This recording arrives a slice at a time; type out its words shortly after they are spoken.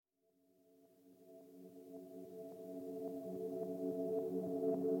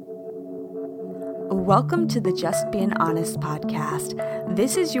Welcome to the Just Being Honest podcast.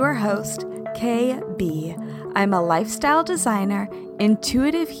 This is your host, KB. I'm a lifestyle designer,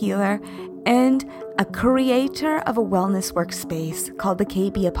 intuitive healer, and a creator of a wellness workspace called the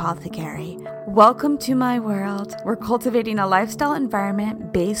KB Apothecary. Welcome to my world. We're cultivating a lifestyle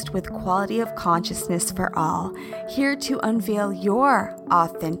environment based with quality of consciousness for all, here to unveil your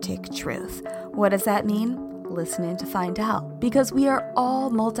authentic truth. What does that mean? Listen in to find out, because we are all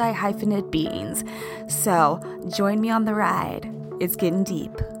multi-hyphenate beings. So join me on the ride. It's getting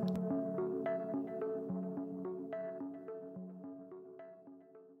deep.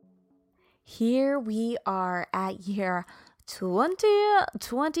 Here we are at year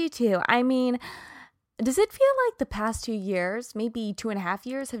 2022. I mean, does it feel like the past 2 years, maybe 2.5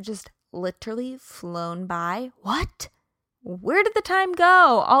 years, have just literally flown by? What? Where did the time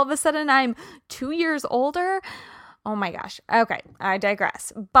go? All of a sudden, I'm 2 years older. Oh my gosh. Okay, I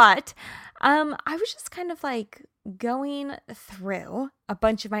digress. But I was just kind of like going through a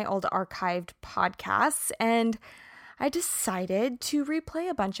bunch of my old archived podcasts, and I decided to replay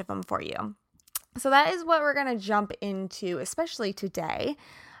a bunch of them for you. So that is what we're going to jump into, especially today.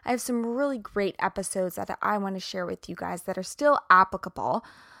 I have some really great episodes that I want to share with you guys that are still applicable.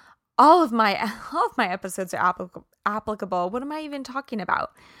 All of my episodes are applicable. What am I even talking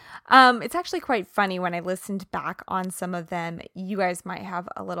about? It's actually quite funny when I listened back on some of them. You guys might have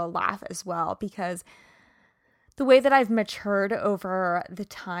a little laugh as well, because the way that I've matured over the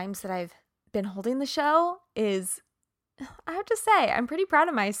times that I've been holding the show is, I have to say, I'm pretty proud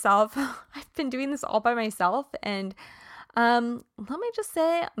of myself. I've been doing this all by myself, and let me just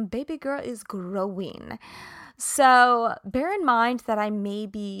say, baby girl is growing. So bear in mind that I may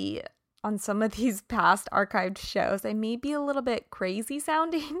be, on some of these past archived shows, I may be a little bit crazy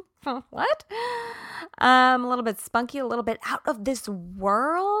sounding. What? A little bit spunky, a little bit out of this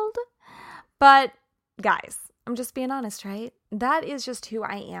world. But guys, I'm just being honest, right? That is just who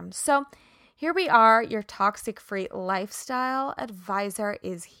I am. So here we are. Your toxic-free lifestyle advisor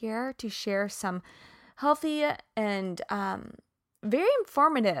is here to share some healthy and very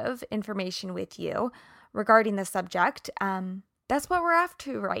informative information with you regarding the subject. That's what we're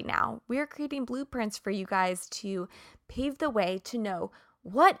after right now. We are creating blueprints for you guys to pave the way to know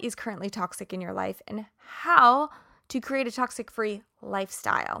what is currently toxic in your life and how to create a toxic-free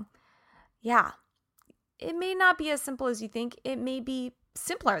lifestyle. Yeah, it may not be as simple as you think. It may be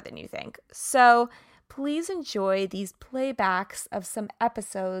simpler than you think. So please enjoy these playbacks of some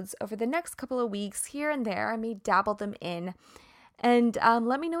episodes over the next couple of weeks here and there. I may dabble them in. And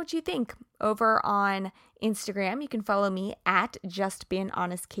let me know what you think over on Instagram. You can follow me at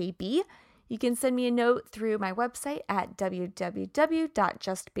JustBeingHonestKB. You can send me a note through my website at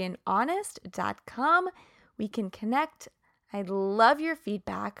www.justbeinghonest.com. We can connect. I love your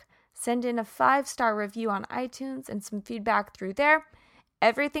feedback. Send in a 5-star review on iTunes and some feedback through there.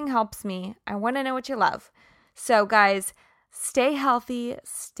 Everything helps me. I want to know what you love. So guys, stay healthy,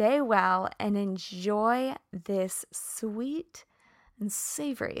 stay well, and enjoy this sweet and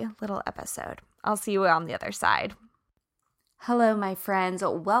savory little episode. I'll see you on the other side. Hello, my friends.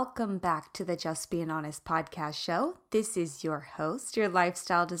 Welcome back to the Just Being Honest podcast show. This is your host, your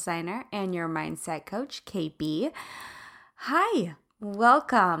lifestyle designer, and your mindset coach, KB. Hi,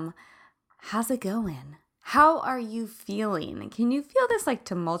 welcome. How's it going? How are you feeling? Can you feel this like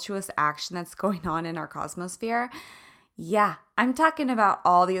tumultuous action that's going on in our cosmosphere? Yeah, I'm talking about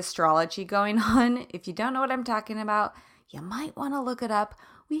all the astrology going on. If you don't know what I'm talking about, you might want to look it up.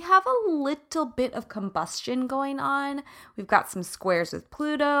 We have a little bit of combustion going on. We've got some squares with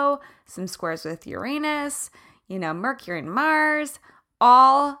Pluto, some squares with Uranus, Mercury and Mars,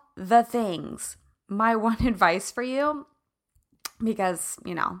 all the things. My one advice for you, because,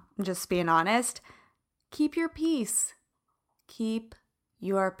 I'm just being honest, keep your peace. Keep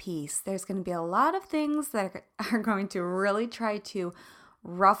your peace. There's going to be a lot of things that are going to really try to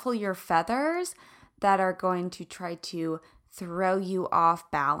ruffle your feathers, that are going to try to throw you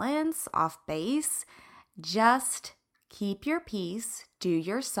off balance, off base. Just keep your peace. Do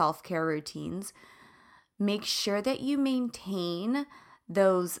your self-care routines. Make sure that you maintain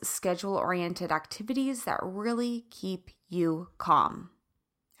those schedule-oriented activities that really keep you calm.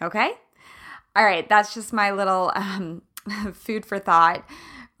 Okay? All right, that's just my little food for thought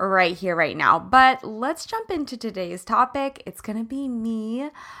right here, right now. But let's jump into today's topic. It's going to be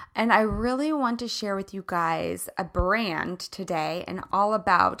me, and I really want to share with you guys a brand today and all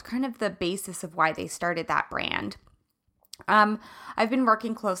about kind of the basis of why they started that brand. I've been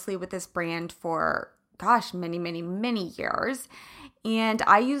working closely with this brand for, many, many, many years, and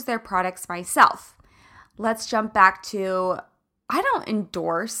I use their products myself. Let's jump back to, I don't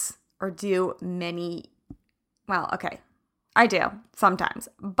endorse or do many, well, okay, I do sometimes,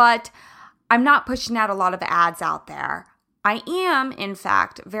 but I'm not pushing out a lot of ads out there. I am, in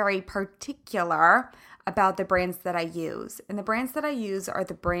fact, very particular about the brands that I use. And the brands that I use are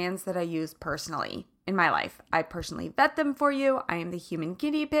the brands that I use personally in my life. I personally vet them for you. I am the human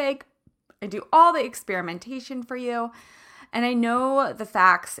guinea pig. I do all the experimentation for you. And I know the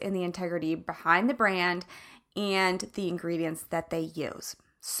facts and the integrity behind the brand and the ingredients that they use.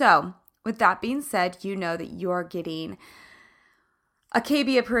 So, with that being said, you know that you're getting a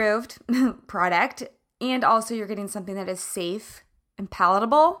KB approved product, and also you're getting something that is safe and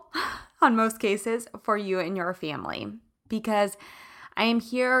palatable on most cases for you and your family, because I am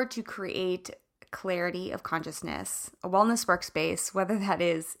here to create clarity of consciousness, a wellness workspace, whether that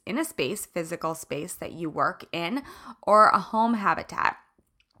is in a space, physical space that you work in, or a home habitat.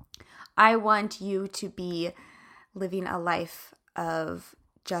 I want you to be living a life of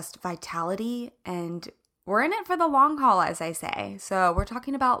just vitality, and we're in it for the long haul, as I say. So we're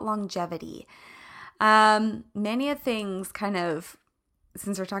talking about longevity. Many of things kind of,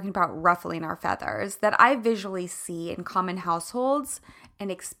 since we're talking about ruffling our feathers, that I visually see in common households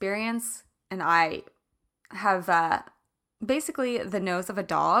and experience, and I have basically the nose of a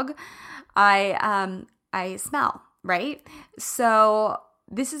dog. I smell, right? So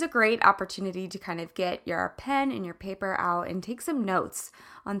this is a great opportunity to kind of get your pen and your paper out and take some notes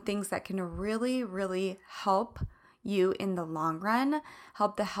on things that can really, really help you in the long run,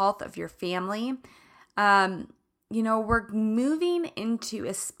 help the health of your family. We're moving into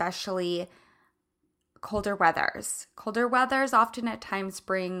especially colder weathers. Colder weathers often at times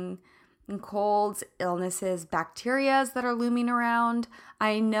bring colds, illnesses, bacterias that are looming around.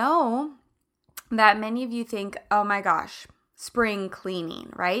 I know that many of you think, oh my gosh, spring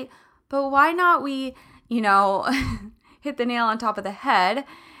cleaning, right? But why not we, hit the nail on top of the head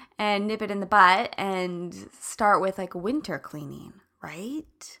and nip it in the butt and start with like winter cleaning,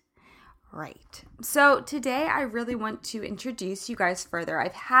 right? Right. So today I really want to introduce you guys further.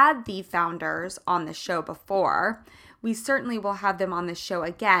 I've had the founders on the show before. We certainly will have them on the show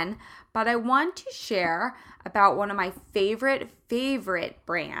again, but I want to share about one of my favorite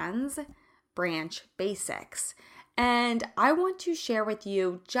brands, Branch Basics. And I want to share with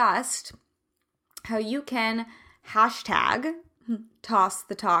you just how you can hashtag toss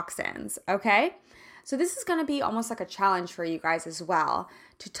the toxins, okay? So this is going to be almost like a challenge for you guys as well,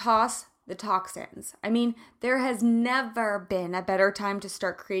 to toss the toxins. I mean, there has never been a better time to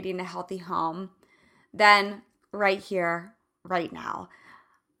start creating a healthy home than right here, right now.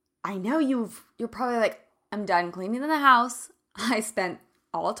 I know you're probably like, I'm done cleaning the house. I spent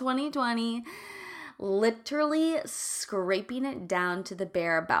all 2020 literally scraping it down to the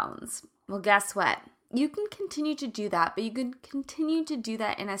bare bones. Well, guess what? You can continue to do that, but you can continue to do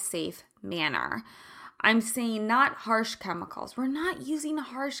that in a safe manner. I'm saying not harsh chemicals. We're not using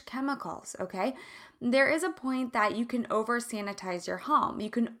harsh chemicals, okay? There is a point that you can over-sanitize your home. You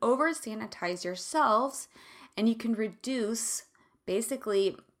can over-sanitize yourselves, and you can reduce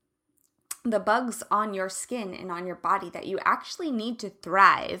basically the bugs on your skin and on your body that you actually need to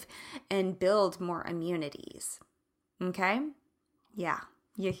thrive and build more immunities, okay? Yeah,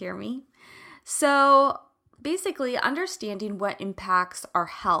 you hear me? So basically understanding what impacts our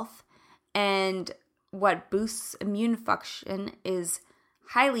health and what boosts immune function is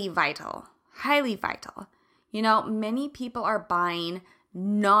highly vital, highly vital. Many people are buying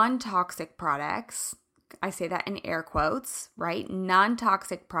non-toxic products. I say that in air quotes, right?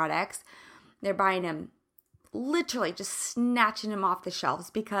 Non-toxic products. They're buying them, literally just snatching them off the shelves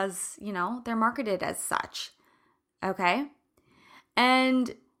because, they're marketed as such, okay?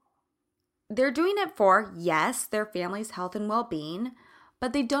 And they're doing it for, yes, their family's health and well-being,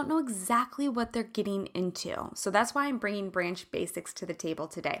 but they don't know exactly what they're getting into. So that's why I'm bringing Branch Basics to the table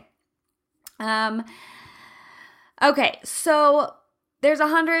today. Okay, so there's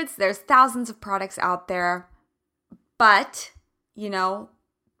thousands of products out there, but,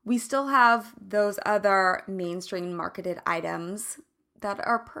 we still have those other mainstream marketed items that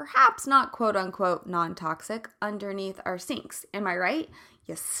are perhaps not quote unquote non-toxic underneath our sinks. Am I right?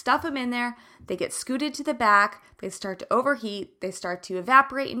 You stuff them in there, they get scooted to the back, they start to overheat, they start to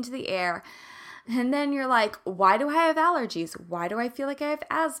evaporate into the air, and then you're like, why do I have allergies? Why do I feel like I have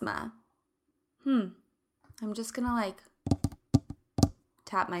asthma? I'm just gonna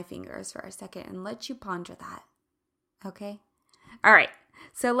tap my fingers for a second and let you ponder that. Okay? All right,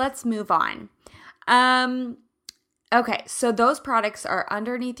 so let's move on. Okay, so those products are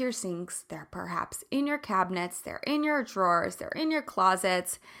underneath your sinks. They're perhaps in your cabinets. They're in your drawers. They're in your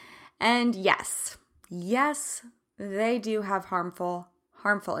closets. And yes, they do have harmful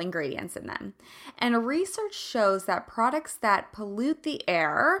harmful ingredients in them. And research shows that products that pollute the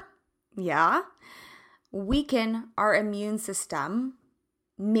air, weaken our immune system,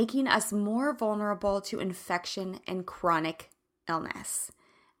 making us more vulnerable to infection and chronic illness.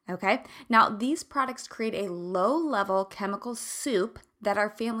 Okay? Now, these products create a low-level chemical soup that our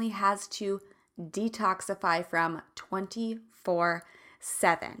family has to detoxify from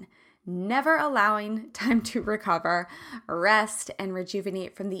 24/7, never allowing time to recover, rest, and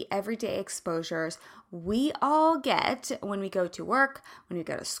rejuvenate from the everyday exposures we all get when we go to work, when we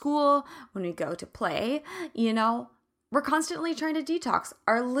go to school, when we go to play. We're constantly trying to detox.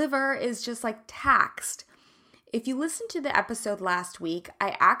 Our liver is just like taxed. If you listened to the episode last week,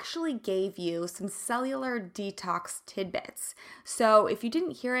 I actually gave you some cellular detox tidbits. So if you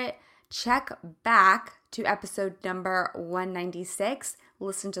didn't hear it, check back to episode number 196.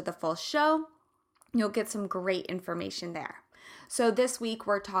 Listen to the full show. You'll get some great information there. So this week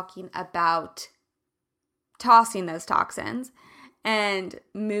we're talking about tossing those toxins and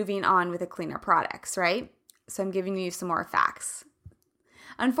moving on with the cleaner products, right? So I'm giving you some more facts.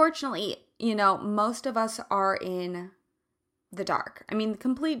 Unfortunately, most of us are in the dark.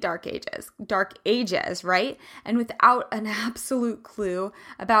 Complete dark ages, right? And without an absolute clue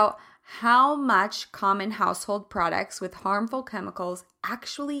about how much common household products with harmful chemicals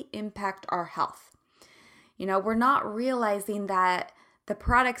actually impact our health. We're not realizing that the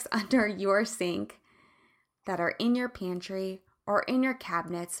products under your sink that are in your pantry or in your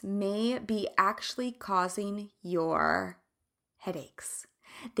cabinets may be actually causing your headaches.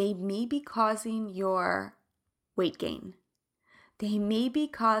 They may be causing your weight gain. They may be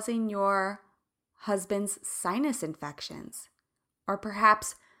causing your husband's sinus infections, or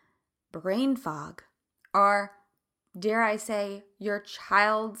perhaps brain fog, or dare I say, your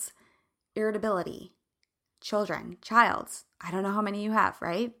child's irritability. Child's. I don't know how many you have,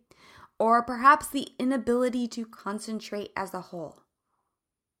 right? Or perhaps the inability to concentrate as a whole.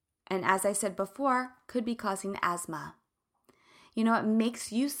 And as I said before, could be causing asthma. It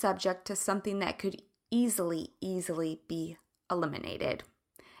makes you subject to something that could easily be eliminated.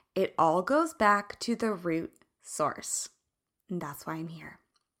 It all goes back to the root source. And that's why I'm here.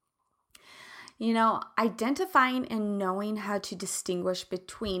 Identifying and knowing how to distinguish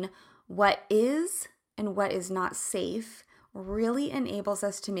between what is and what is not safe really enables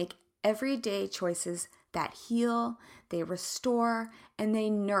us to make everyday choices that heal, they restore, and they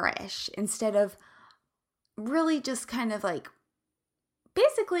nourish, instead of really just kind of like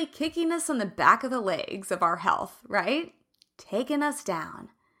basically kicking us on the back of the legs of our health, right? Taking us down.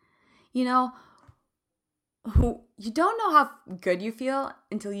 You don't know how good you feel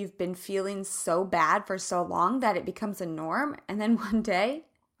until you've been feeling so bad for so long that it becomes a norm. And then one day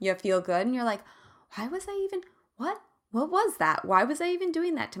you feel good and you're like, what was that? Why was I even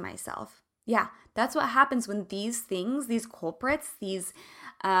doing that to myself? Yeah, that's what happens when these things, these culprits, these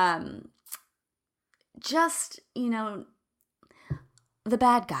the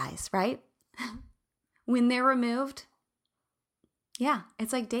bad guys, right? When they're removed,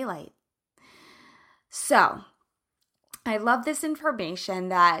 it's like daylight. So I love this information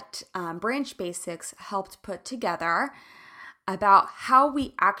that Branch Basics helped put together about how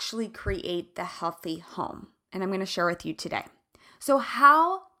we actually create the healthy home. And I'm going to share with you today. So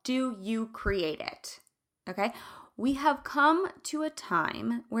how do you create it? Okay. We have come to a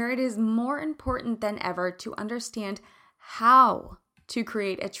time where it is more important than ever to understand how to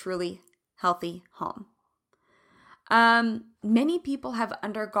create a truly healthy home. Many people have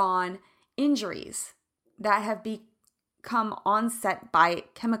undergone injuries that have become onset by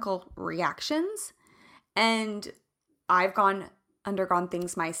chemical reactions. And I've undergone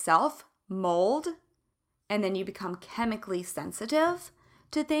things myself, mold, and then you become chemically sensitive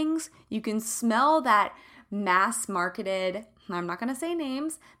to things. You can smell that mass-marketed, I'm not going to say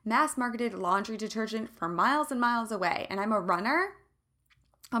names, mass-marketed laundry detergent from miles and miles away. And I'm a runner.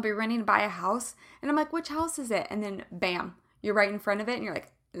 I'll be running by a house and I'm like, which house is it? And then bam, you're right in front of it and you're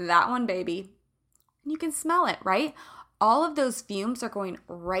like, that one, baby. And you can smell it, right? All of those fumes are going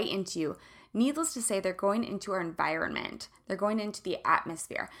right into you. Needless to say, they're going into our environment. They're going into the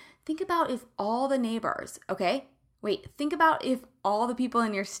atmosphere. Think about if all the neighbors, think about if all the people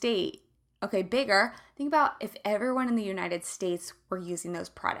in your state, bigger, think about if everyone in the United States were using those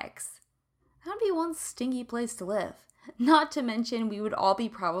products. That would be one stinky place to live. Not to mention, we would all be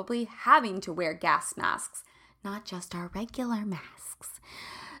probably having to wear gas masks, not just our regular masks.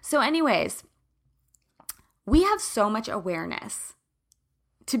 So anyways, we have so much awareness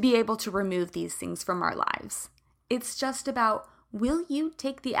to be able to remove these things from our lives. It's just about, will you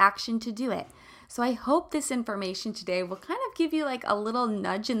take the action to do it? So I hope this information today will kind of give you like a little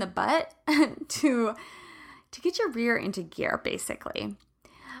nudge in the butt to get your rear into gear, basically.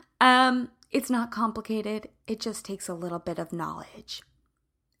 It's not complicated. It just takes a little bit of knowledge.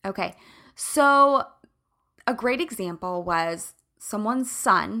 Okay, so a great example was someone's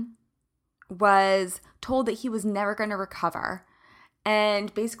son was told that he was never going to recover,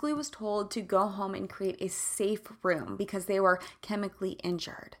 and basically was told to go home and create a safe room because they were chemically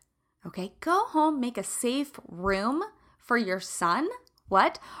injured. Okay, go home, make a safe room for your son.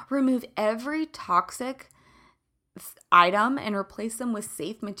 What? Remove every toxic item and replace them with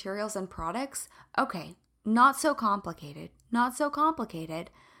safe materials and products? Okay, not so complicated.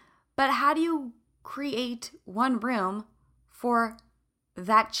 But how do you create one room for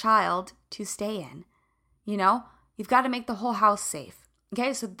that child to stay in? You've got to make the whole house safe.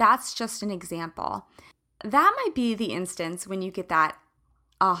 Okay, so that's just an example. That might be the instance when you get that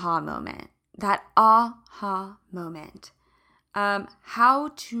aha moment. How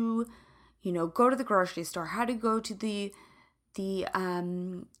to, go to the grocery store, how to go to the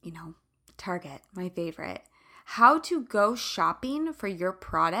Target, my favorite. How to go shopping for your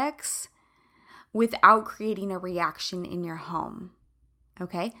products without creating a reaction in your home.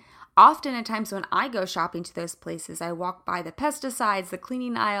 Okay? Often at times when I go shopping to those places, I walk by the pesticides, the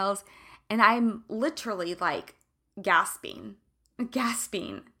cleaning aisles, and I'm literally like gasping.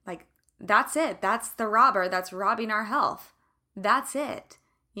 Like, that's it. That's the robber that's robbing our health. That's it,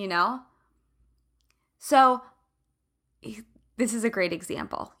 So this is a great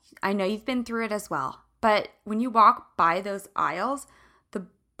example. I know you've been through it as well. But when you walk by those aisles, the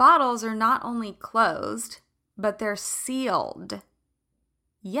bottles are not only closed, but they're sealed.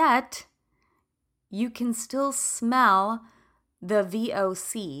 Yet, you can still smell the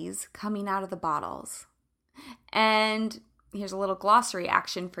VOCs coming out of the bottles. And here's a little glossary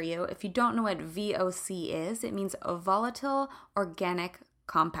action for you. If you don't know what VOC is, it means volatile organic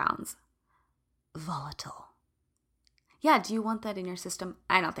compounds. Volatile. Yeah, do you want that in your system?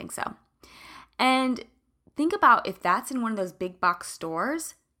 I don't think so. And think about if that's in one of those big box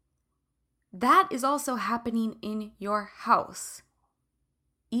stores, that is also happening in your house,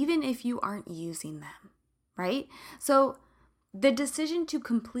 even if you aren't using them, right? So the decision to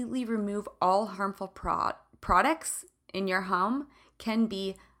completely remove all harmful products in your home can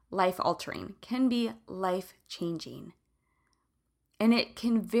be life-altering, can be life-changing. And it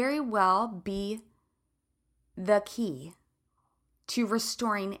can very well be the key to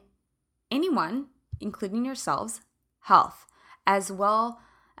restoring anyone, including yourselves, health, as well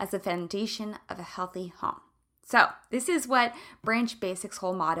as the foundation of a healthy home. So this is what Branch Basics'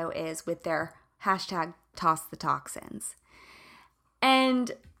 whole motto is with their hashtag Toss the Toxins.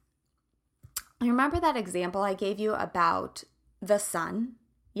 And remember that example I gave you about the son?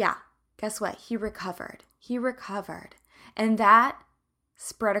 Yeah, guess what? He recovered. And that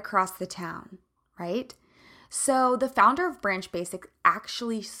spread across the town, right? So the founder of Branch Basics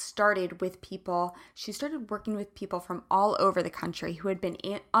actually started with people. She started working with people from all over the country who had been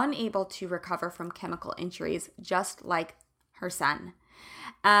unable to recover from chemical injuries, just like her son,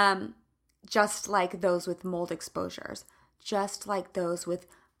 just like those with mold exposures, just like those with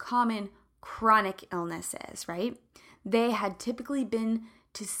common chronic illnesses, right? They had typically been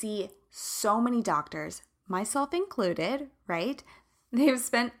to see so many doctors, myself included, right? They've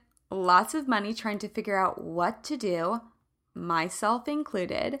spent lots of money trying to figure out what to do, myself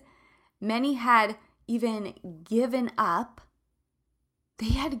included. Many had even given up. They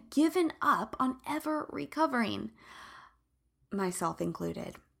had given up on ever recovering, myself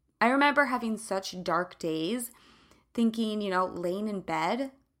included. I remember having such dark days, thinking, laying in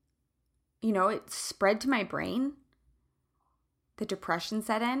bed, it spread to my brain. The depression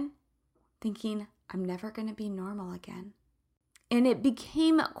set in, thinking, I'm never going to be normal again. And it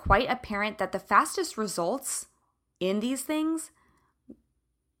became quite apparent that the fastest results in these things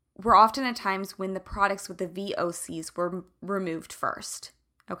were often at times when the products with the VOCs were removed first.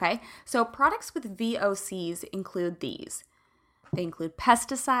 Okay? So products with VOCs include these. They include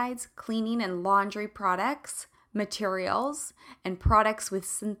pesticides, cleaning and laundry products, materials, and products with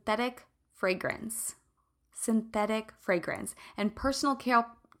synthetic fragrance, and personal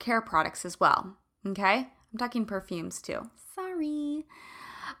care products as well. Okay? I'm talking perfumes too. Sorry.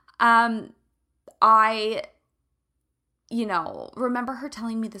 I remember her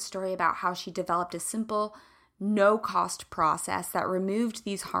telling me the story about how she developed a simple, no-cost process that removed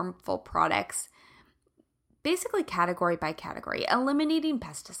these harmful products, basically category by category, eliminating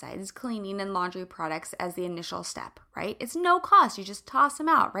pesticides, cleaning, and laundry products as the initial step, right? It's no cost. You just toss them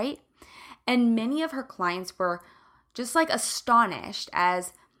out, right? And many of her clients were just like astonished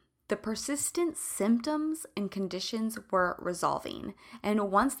as the persistent symptoms and conditions were resolving.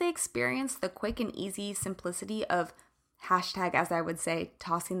 And once they experienced the quick and easy simplicity of hashtag, as I would say,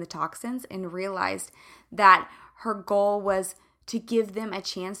 tossing the toxins, and realized that her goal was to give them a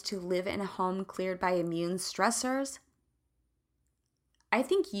chance to live in a home cleared by immune stressors, I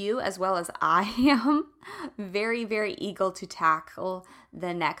think you, as well as I am, very, very eager to tackle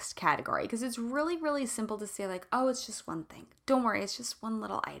the next category, because it's really, really simple to say like, oh, it's just one thing. Don't worry, it's just one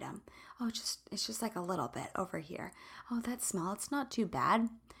little item. Oh, it's just like a little bit over here. Oh, that's small. It's not too bad.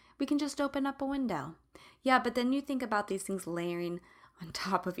 We can just open up a window. Yeah, but then you think about these things layering on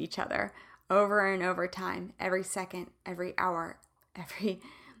top of each other over and over time, every second, every hour, every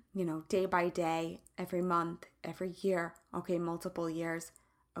day by day, every month, every year, okay, multiple years,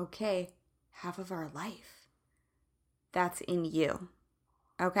 okay, half of our life. That's in you,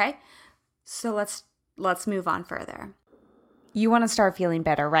 okay? So let's move on further. You want to start feeling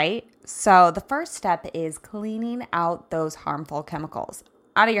better, right? So the first step is cleaning out those harmful chemicals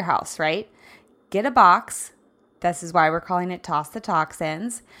out of your house, right? Get a box. This is why we're calling it Toss the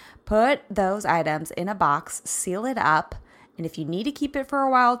Toxins. Put those items in a box, seal it up, and if you need to keep it for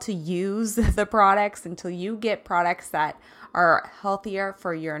a while to use the products until you get products that are healthier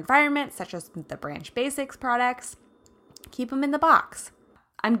for your environment, such as the Branch Basics products, keep them in the box.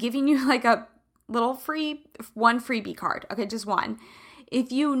 I'm giving you like a little one freebie card. Okay, just one.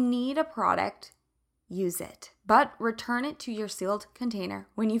 If you need a product, use it, but return it to your sealed container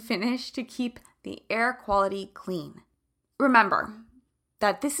when you finish to keep the air quality clean. Remember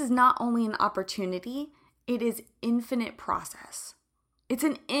that this is not only an opportunity, it is infinite process. It's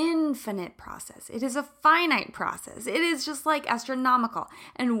an infinite process. It is a finite process. It is just like astronomical.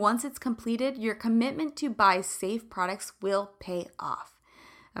 And once it's completed, your commitment to buy safe products will pay off.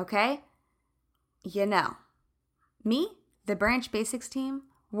 Okay? Me, the Branch Basics team,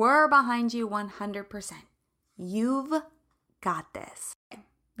 we're behind you 100%. You've got this.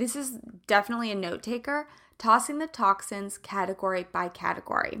 This is definitely a note taker, tossing the toxins category by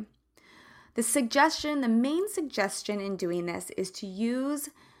category. The main suggestion in doing this is to use,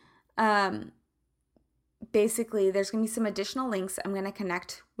 basically, there's going to be some additional links I'm going to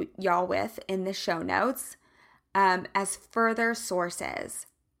connect y'all with in the show notes as further sources.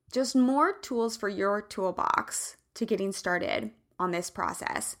 Just more tools for your toolbox to getting started on this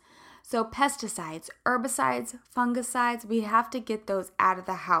process. So pesticides, herbicides, fungicides, we have to get those out of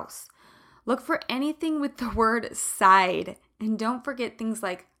the house. Look for anything with the word side. And don't forget things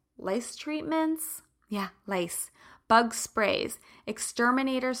like lice treatments, lice, bug sprays,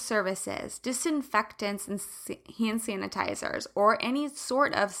 exterminator services, disinfectants and hand sanitizers, or any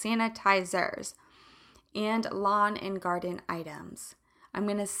sort of sanitizers, and lawn and garden items. I'm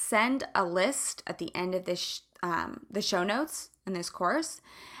going to send a list at the end of this the show notes in this course,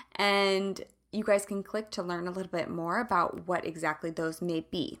 and you guys can click to learn a little bit more about what exactly those may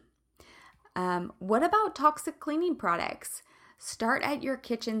be. What about toxic cleaning products? Start at your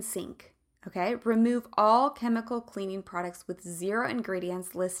kitchen sink, okay? Remove all chemical cleaning products with 0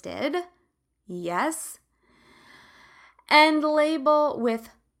 ingredients listed. Yes. And label with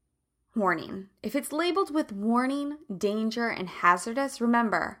warning. If it's labeled with warning, danger, and hazardous,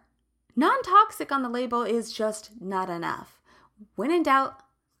 remember, non-toxic on the label is just not enough. When in doubt,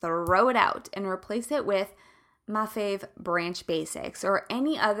 throw it out and replace it with my fave Branch Basics or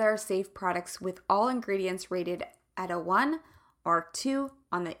any other safe products with all ingredients rated at a 1 or 2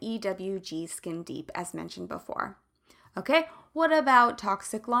 on the EWG Skin Deep, as mentioned before. Okay, what about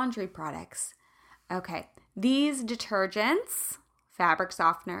toxic laundry products? Okay, these detergents, fabric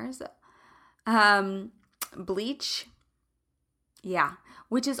softeners, bleach,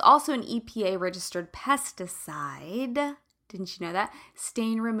 which is also an EPA-registered pesticide. Didn't you know that?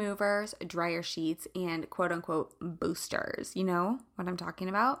 Stain removers, dryer sheets, and quote-unquote boosters. You know what I'm talking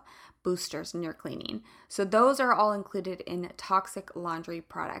about? Boosters in your cleaning. So those are all included in toxic laundry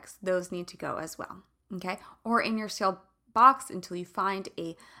products. Those need to go as well, okay? Or in your sealed box until you find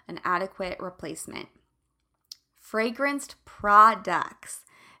an adequate replacement. Fragranced products.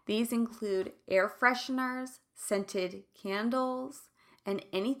 These include air fresheners, scented candles, and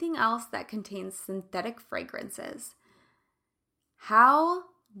anything else that contains synthetic fragrances. How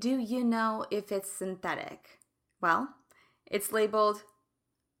do you know if it's synthetic? Well, it's labeled,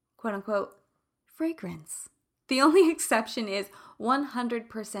 quote unquote, fragrance. The only exception is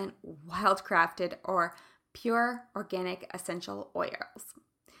 100% wildcrafted or pure organic essential oils.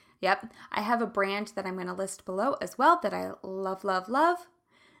 Yep, I have a brand that I'm going to list below as well that I love, love, love.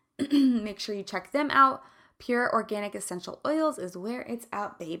 Make sure you check them out. Pure organic essential oils is where it's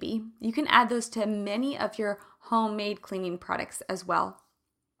at, baby. You can add those to many of your homemade cleaning products as well.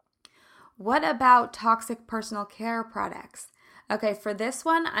 What about toxic personal care products? Okay, for this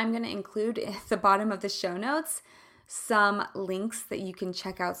one, I'm going to include at the bottom of the show notes some links that you can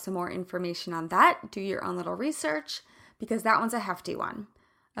check out some more information on that. Do your own little research because that one's a hefty one.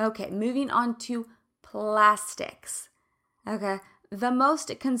 Okay, moving on to plastics. Okay, the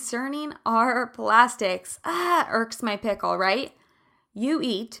most concerning are plastics. Irks my pickle, right? You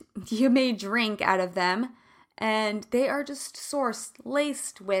eat, you may drink out of them, and they are just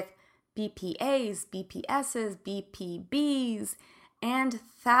laced with BPAs, BPSs, BPBs, and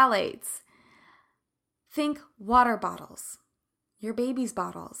phthalates. Think water bottles, your baby's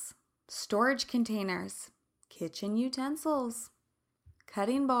bottles, storage containers, kitchen utensils,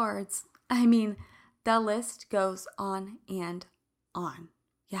 cutting boards. I mean, the list goes on and on.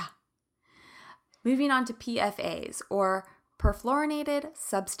 Yeah. Moving on to PFAs, or perfluorinated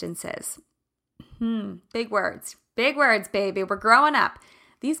substances. Big words, baby. We're growing up.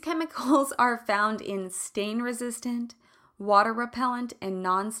 These chemicals are found in stain-resistant, water-repellent, and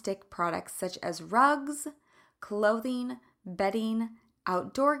non-stick products such as rugs, clothing, bedding,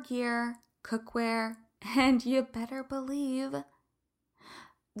 outdoor gear, cookware, and you better believe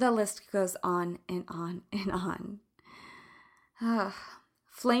the list goes on and on and on.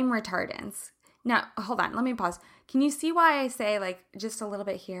 Flame retardants. Now, hold on. Let me pause. Can you see why I say like just a little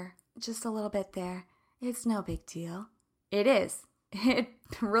bit here, just a little bit there? It's no big deal. It is. It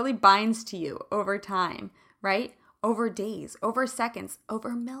really binds to you over time, right? Over days, over seconds, over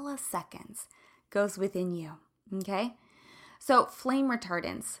milliseconds goes within you, okay? So flame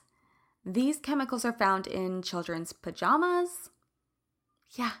retardants. These chemicals are found in children's pajamas.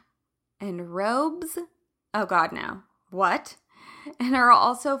 Yeah. And robes. Oh God, no. What? And are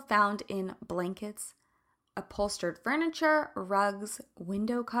also found in blankets, upholstered furniture, rugs,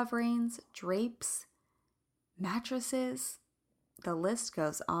 window coverings, drapes, mattresses. The list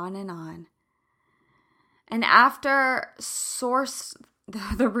goes on and on. And after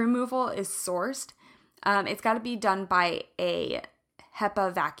the removal is sourced, it's got to be done by a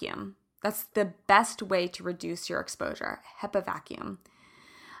HEPA vacuum. That's the best way to reduce your exposure, HEPA vacuum.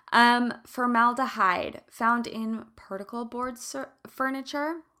 Formaldehyde found in particle board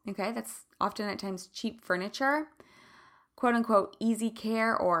furniture. Okay, that's often at times cheap furniture. Quote unquote easy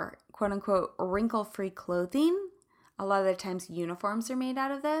care or quote unquote wrinkle-free clothing. A lot of the times uniforms are made out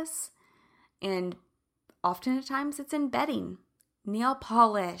of this. And often at times it's in bedding, nail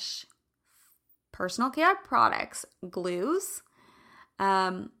polish, personal care products, glues,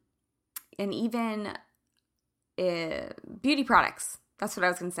 and even beauty products. That's what I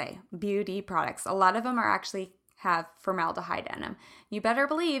was going to say. Beauty products. A lot of them have formaldehyde in them. You better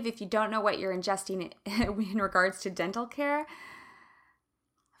believe if you don't know what you're ingesting in regards to dental care,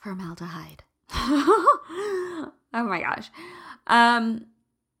 formaldehyde. Oh my gosh. And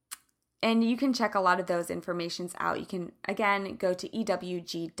you can check a lot of those informations out. You can, again, go to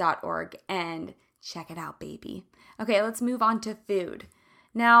ewg.org and check it out, baby. Okay, let's move on to food.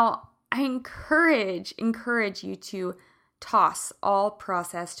 Now, I encourage you to toss all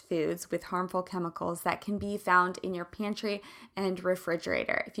processed foods with harmful chemicals that can be found in your pantry and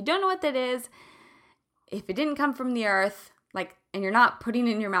refrigerator. If you don't know what that is, if it didn't come from the earth, and you're not putting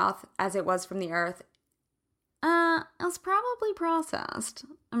it in your mouth as it was from the earth, it's probably processed.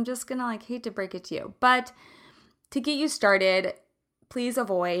 I'm just gonna hate to break it to you. But to get you started, please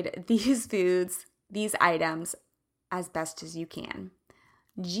avoid these foods, these items, as best as you can.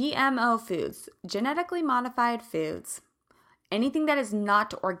 GMO foods, genetically modified foods, anything that is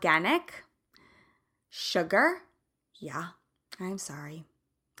not organic, sugar, yeah, I'm sorry.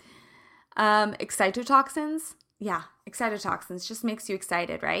 Excitotoxins, yeah, excitotoxins just makes you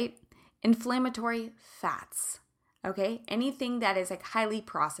excited, right? Inflammatory fats, okay? Anything that is highly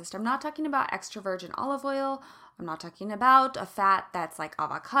processed. I'm not talking about extra virgin olive oil. I'm not talking about a fat that's like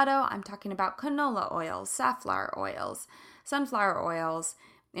avocado. I'm talking about canola oils, safflower oils, sunflower oils,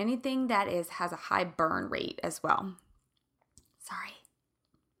 anything that has a high burn rate as well. Sorry.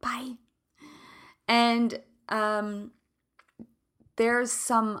 Bye. And there's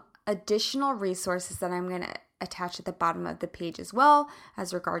some additional resources that I'm going to attach at the bottom of the page as well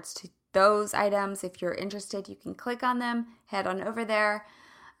as regards to those items. If you're interested, you can click on them, head on over there.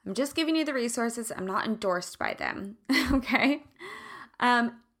 I'm just giving you the resources. I'm not endorsed by them. Okay?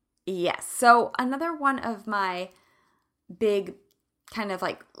 Yes. So another one of my big kind of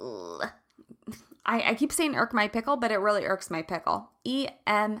I keep saying irk my pickle, but it really irks my pickle.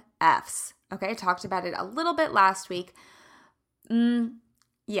 EMFs. Okay, I talked about it a little bit last week.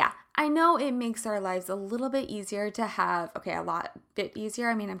 Yeah, I know it makes our lives a little bit easier to have, a bit easier.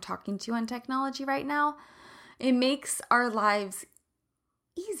 I mean, I'm talking to you on technology right now. It makes our lives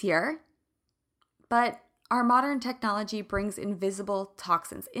easier but our modern technology brings invisible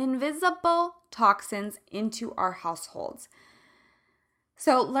toxins into our households.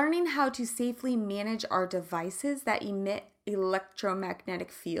 So learning how to safely manage our devices that emit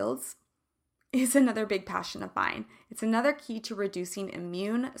electromagnetic fields is another big passion of mine. It's another key to reducing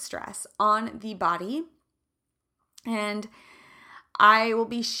immune stress on the body. And I will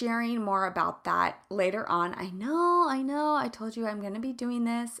be sharing more about that later on. I know. I told you I'm going to be doing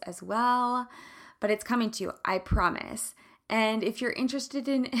this as well, but it's coming to you, I promise. And if you're interested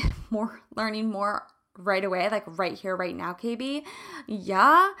in learning more right away, like right here, right now, KB,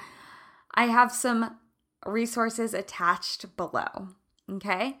 yeah, I have some resources attached below,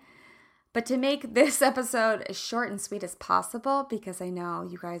 okay? But to make this episode as short and sweet as possible, because I know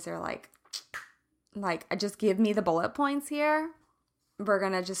you guys are like, just give me the bullet points here, we're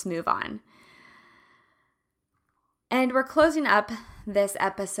going to just move on. And we're closing up this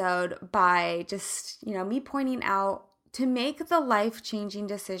episode by just, me pointing out to make the life-changing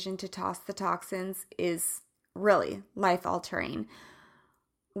decision to toss the toxins is really life-altering.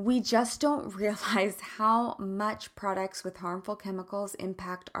 We just don't realize how much products with harmful chemicals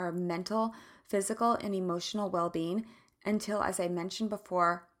impact our mental, physical, and emotional well-being until, as I mentioned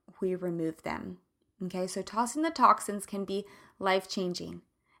before, we remove them. Okay, so tossing the toxins can be life-changing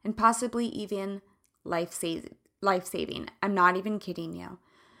and possibly even life-saving. I'm not even kidding you.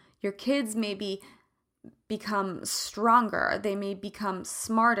 Your kids may become stronger. They may become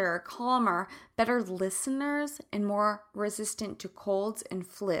smarter, calmer, better listeners, and more resistant to colds and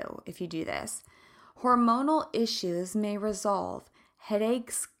flu if you do this. Hormonal issues may resolve.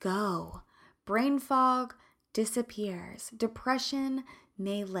 Headaches go. Brain fog disappears. Depression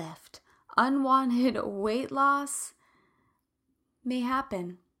may lift. Unwanted weight loss may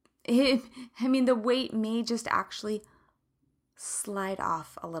happen. The weight may just actually slide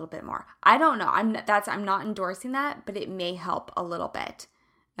off a little bit more. I don't know. I'm not endorsing that, but it may help a little bit.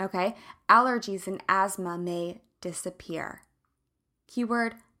 Okay? Allergies and asthma may disappear.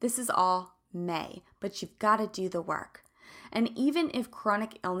 Keyword, this is all may, but you've got to do the work. And even if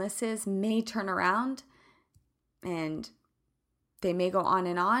chronic illnesses may turn around and they may go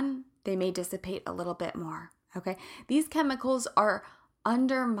on, they may dissipate a little bit more. Okay? These chemicals are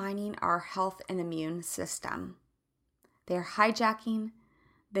undermining our health and immune system. They're hijacking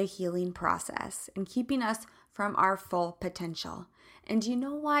the healing process and keeping us from our full potential. And do you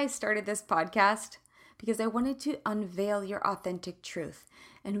know why I started this podcast? Because I wanted to unveil your authentic truth.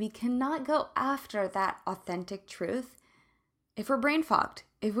 And we cannot go after that authentic truth if we're brain fogged,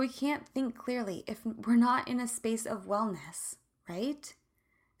 if we can't think clearly, if we're not in a space of wellness, right?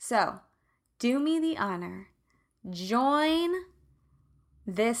 So, do me the honor, join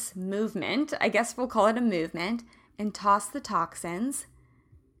this movement, I guess we'll call it a movement, and toss the toxins.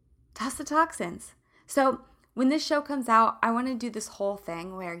 Toss the toxins. So when this show comes out, I want to do this whole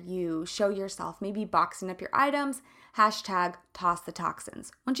thing where you show yourself, maybe boxing up your items, hashtag toss the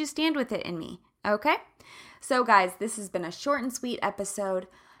toxins. Won't you stand with it in me? Okay? So guys, this has been a short and sweet episode.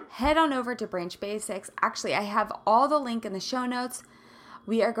 Head on over to Branch Basics. Actually, I have all the link in the show notes.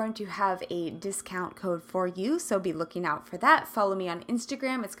 We are going to have a discount code for you, so be looking out for that. Follow me on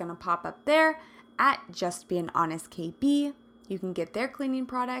Instagram. It's going to pop up there at JustBeingHonestKB. You can get their cleaning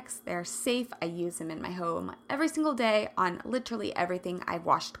products. They're safe. I use them in my home every single day on literally everything. I've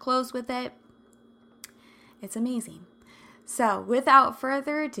washed clothes with it. It's amazing. So without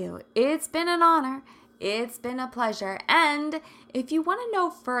further ado, it's been an honor. It's been a pleasure. And if you want to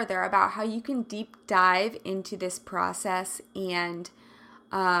know further about how you can deep dive into this process and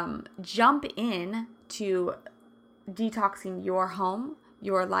jump in to detoxing your home,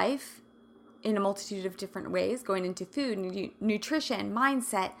 your life in a multitude of different ways, going into food, nutrition,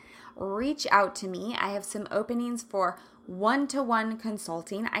 mindset, reach out to me. I have some openings for one-to-one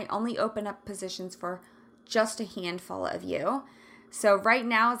consulting. I only open up positions for just a handful of you. So right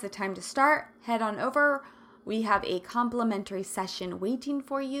now is the time to start. Head on over. We have a complimentary session waiting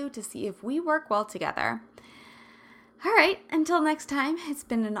for you to see if we work well together. All right, until next time, it's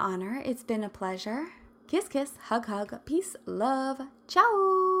been an honor. It's been a pleasure. Kiss, kiss, hug, hug, peace, love.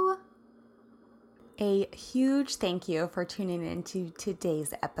 Ciao. A huge thank you for tuning in to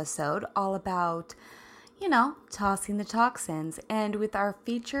today's episode, all about, tossing the toxins. And with our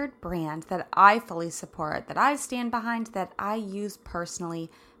featured brand that I fully support, that I stand behind, that I use personally,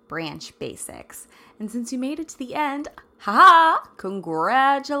 Branch Basics. And since you made it to the end,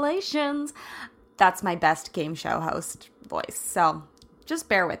 congratulations. That's my best game show host voice, so just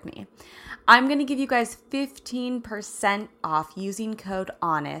bear with me. I'm going to give you guys 15% off using code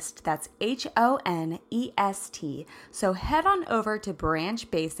HONEST. That's HONEST. So head on over to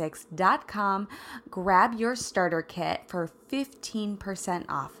branchbasics.com, grab your starter kit for 15%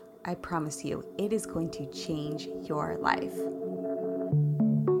 off. I promise you, it is going to change your life.